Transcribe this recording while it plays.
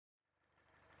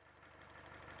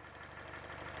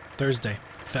Thursday,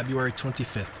 February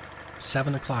 25th,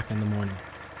 7 o'clock in the morning.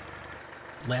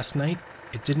 Last night,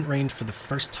 it didn't rain for the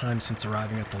first time since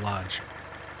arriving at the lodge.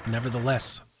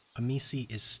 Nevertheless,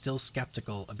 Hamisi is still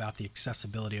skeptical about the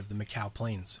accessibility of the Macau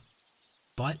Plains.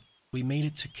 But we made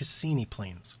it to Cassini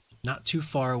Plains, not too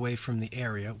far away from the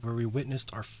area where we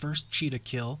witnessed our first cheetah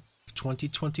kill of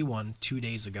 2021 2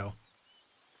 days ago.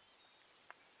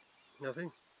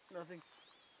 Nothing? Nothing.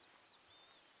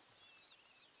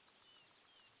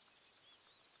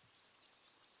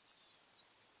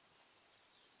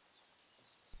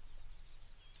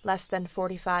 Less than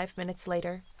 45 minutes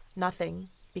later, nothing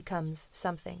becomes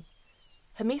something.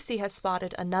 Hamisi has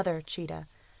spotted another cheetah.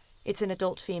 It's an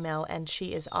adult female, and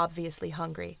she is obviously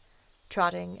hungry,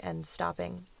 trotting and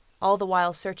stopping, all the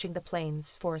while searching the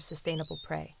plains for sustainable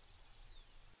prey.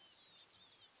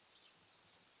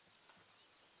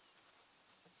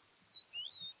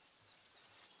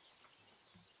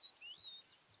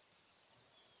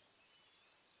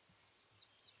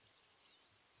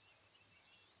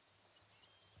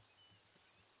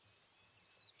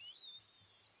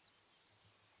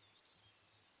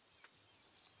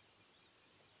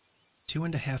 Two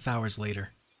and a half hours later,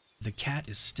 the cat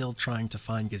is still trying to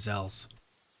find gazelles.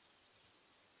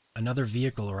 Another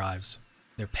vehicle arrives.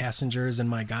 Their passengers and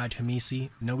my guide Hamisi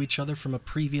know each other from a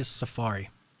previous safari.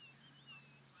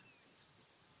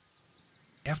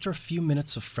 After a few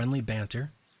minutes of friendly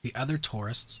banter, the other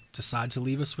tourists decide to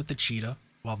leave us with the cheetah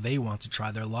while they want to try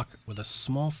their luck with a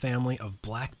small family of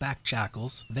black-backed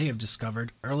jackals they have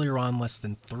discovered earlier on less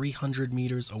than 300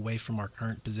 meters away from our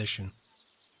current position.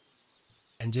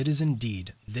 And it is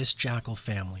indeed this jackal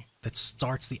family that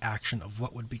starts the action of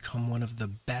what would become one of the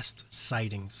best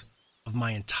sightings of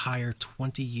my entire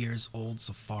 20 years old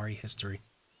safari history.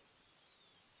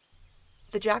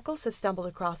 The jackals have stumbled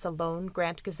across a lone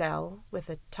Grant gazelle with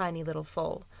a tiny little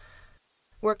foal.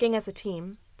 Working as a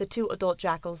team, the two adult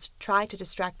jackals try to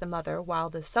distract the mother while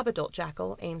the subadult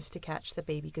jackal aims to catch the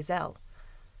baby gazelle.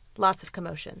 Lots of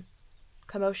commotion.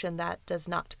 Commotion that does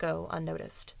not go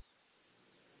unnoticed.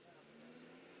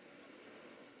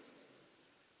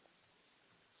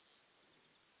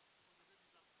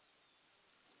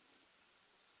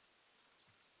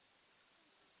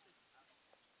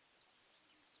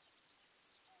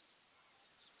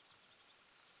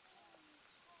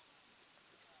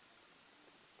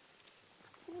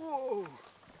 Whoa!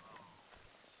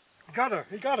 He got her!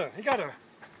 He got her! He got her!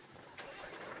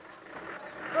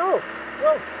 Oh!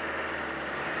 Whoa!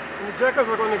 And the jackals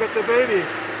are going to get the baby!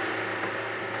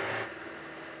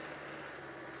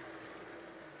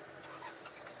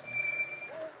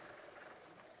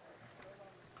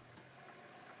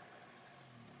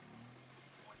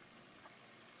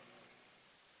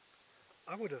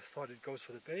 I would have thought it goes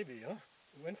for the baby, huh?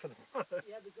 It went for the mother.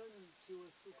 Yeah, because she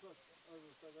was too close,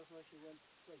 so that's why she went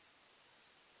straight.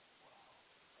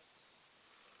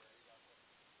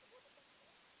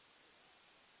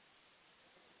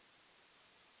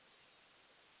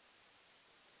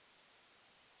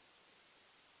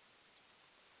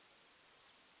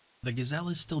 The gazelle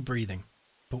is still breathing,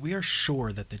 but we are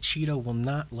sure that the cheetah will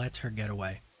not let her get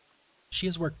away. She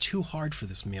has worked too hard for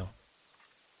this meal.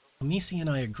 Hamisi and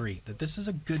I agree that this is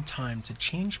a good time to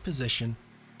change position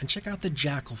and check out the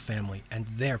jackal family and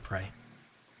their prey.